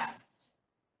chest.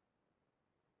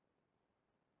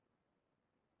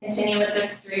 Continue with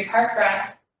this 3-part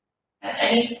breath. At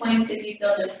any point, if you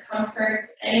feel discomfort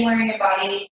anywhere in your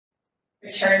body,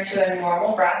 return to a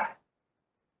normal breath.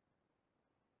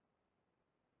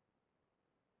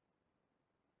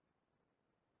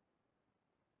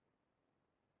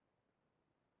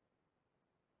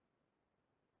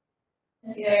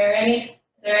 If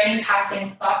there are any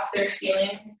passing thoughts or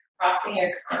feelings crossing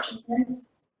your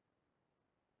consciousness,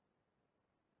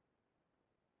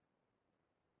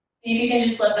 see if you can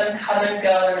just let them come and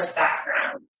go in the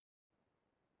background.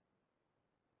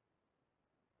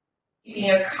 Keeping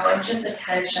your conscious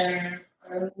attention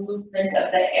on the movement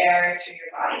of the air through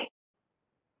your body.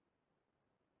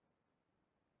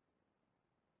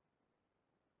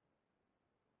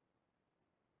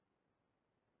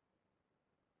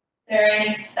 If there are any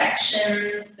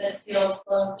sections that feel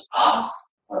closed off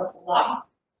or blocked,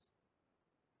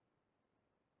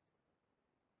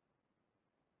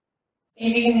 see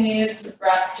if you can use the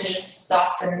breath to just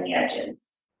soften the edges.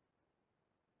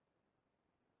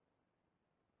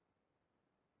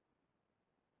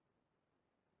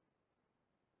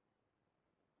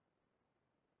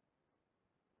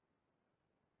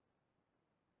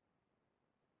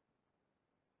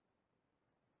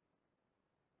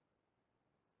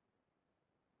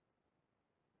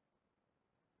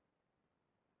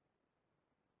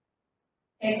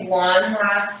 Take one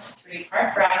last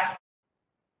 3-part breath.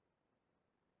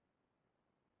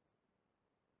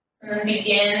 And then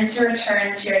begin to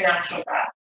return to your natural breath.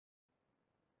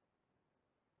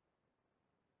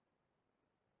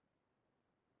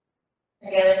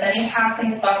 Again, if any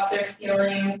passing thoughts or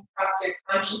feelings cross your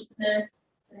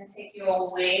consciousness and take you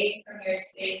away from your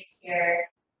space here,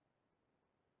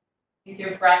 use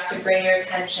your breath to bring your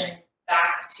attention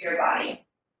back to your body.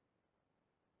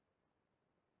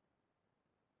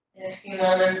 In a few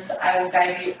moments, I will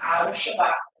guide you out of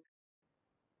Shavasana.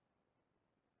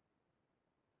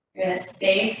 You're in a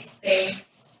safe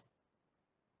space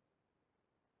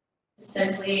to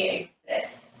simply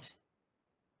exist.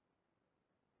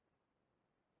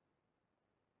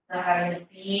 Not having to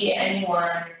be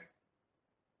anyone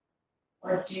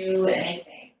or do anything.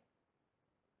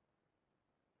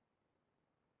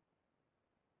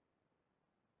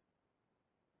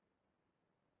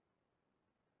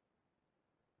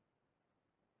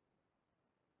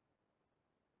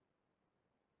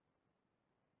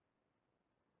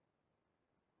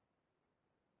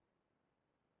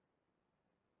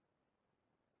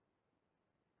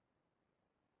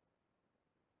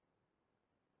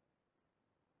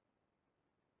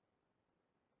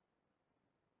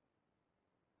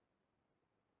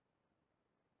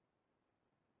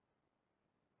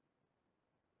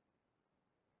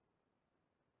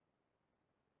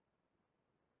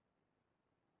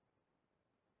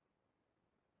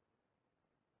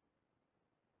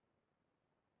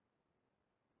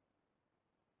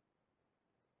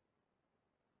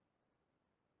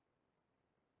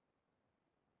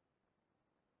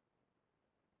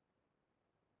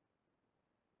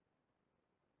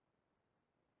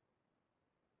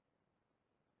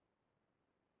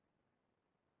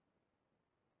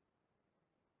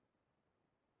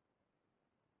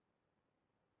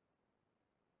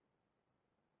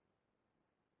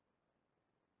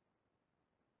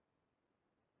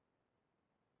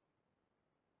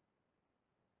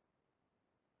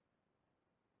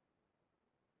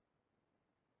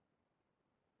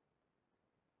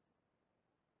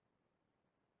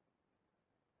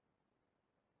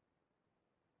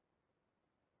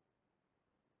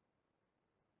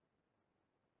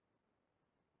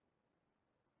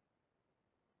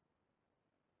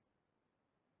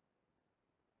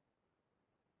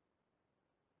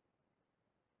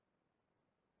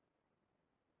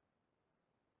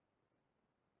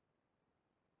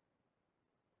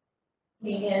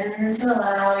 Begin to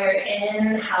allow your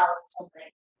in-house to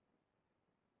lengthen.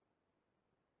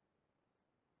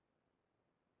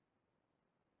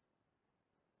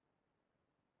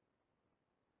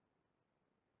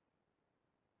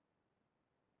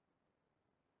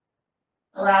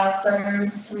 Allow some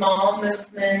small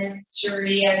movements to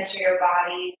re-enter your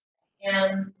body,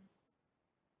 hands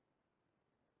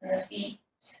and the feet.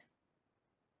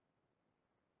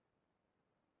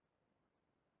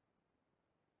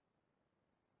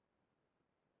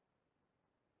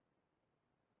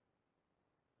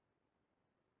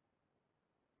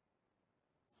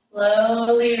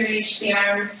 Slowly reach the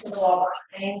arms to the wall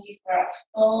behind you for a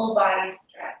full body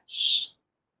stretch.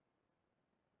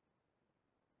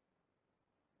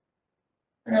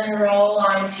 And then roll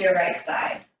onto your right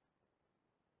side.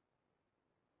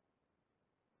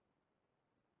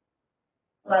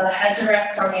 Allow the head to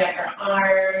rest on the upper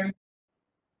arm.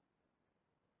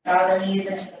 Draw the knees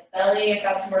into the belly if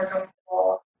that's more comfortable.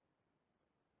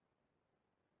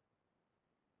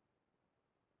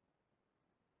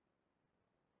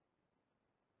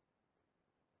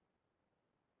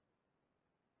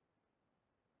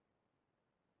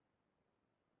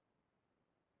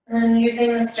 And then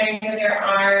using the strength of your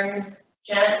arms,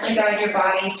 gently guide your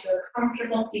body to a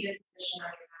comfortable seated position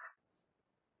on your mat.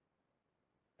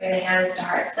 Bring the hands to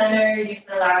heart center. You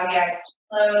can allow the eyes to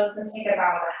close and take a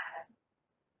bow of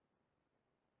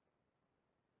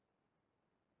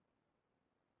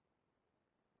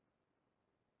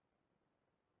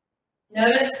the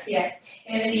head. Notice the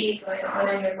activity going on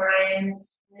in your mind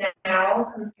now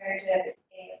compared to at the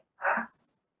beginning of class.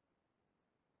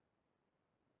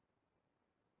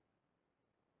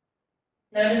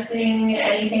 Noticing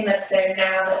anything that's there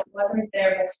now that wasn't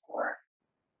there before.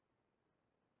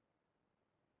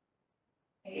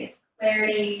 Maybe it's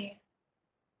clarity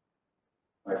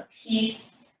or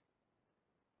peace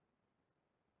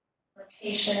or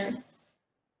patience.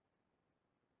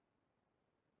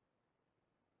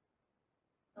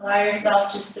 Allow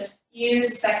yourself just a few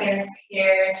seconds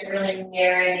here to really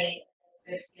marinate this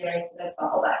good feelings that have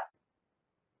bubbled up.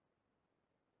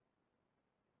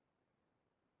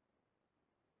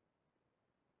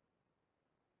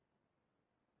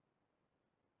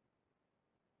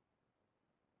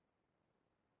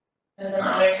 It was an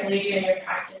honor to lead you in your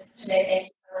practice today. Thank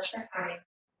you so much for coming.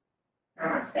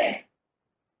 Namaste.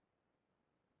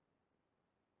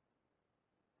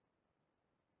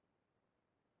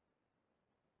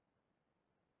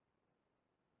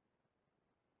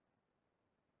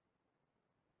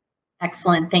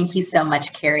 Excellent. Thank you so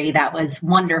much, Carrie. That was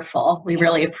wonderful. We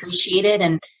really appreciate it.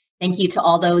 And thank you to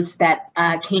all those that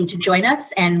came to join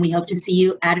us. And we hope to see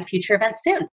you at a future event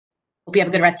soon. Hope you have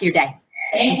a good rest of your day.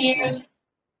 Thank you.